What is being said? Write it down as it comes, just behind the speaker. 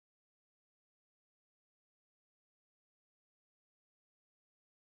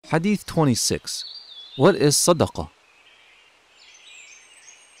Hadith 26. What is Sadaqa?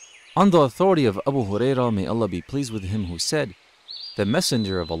 On the authority of Abu Hurairah, may Allah be pleased with him, who said, the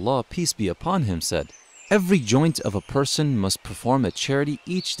Messenger of Allah, peace be upon him, said, every joint of a person must perform a charity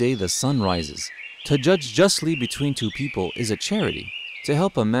each day the sun rises. To judge justly between two people is a charity. To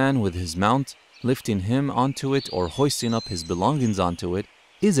help a man with his mount, lifting him onto it or hoisting up his belongings onto it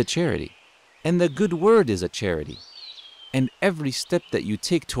is a charity. And the good word is a charity. And every step that you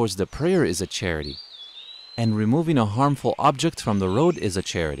take towards the prayer is a charity. And removing a harmful object from the road is a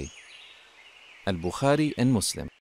charity. Al-Bukhari and Muslim.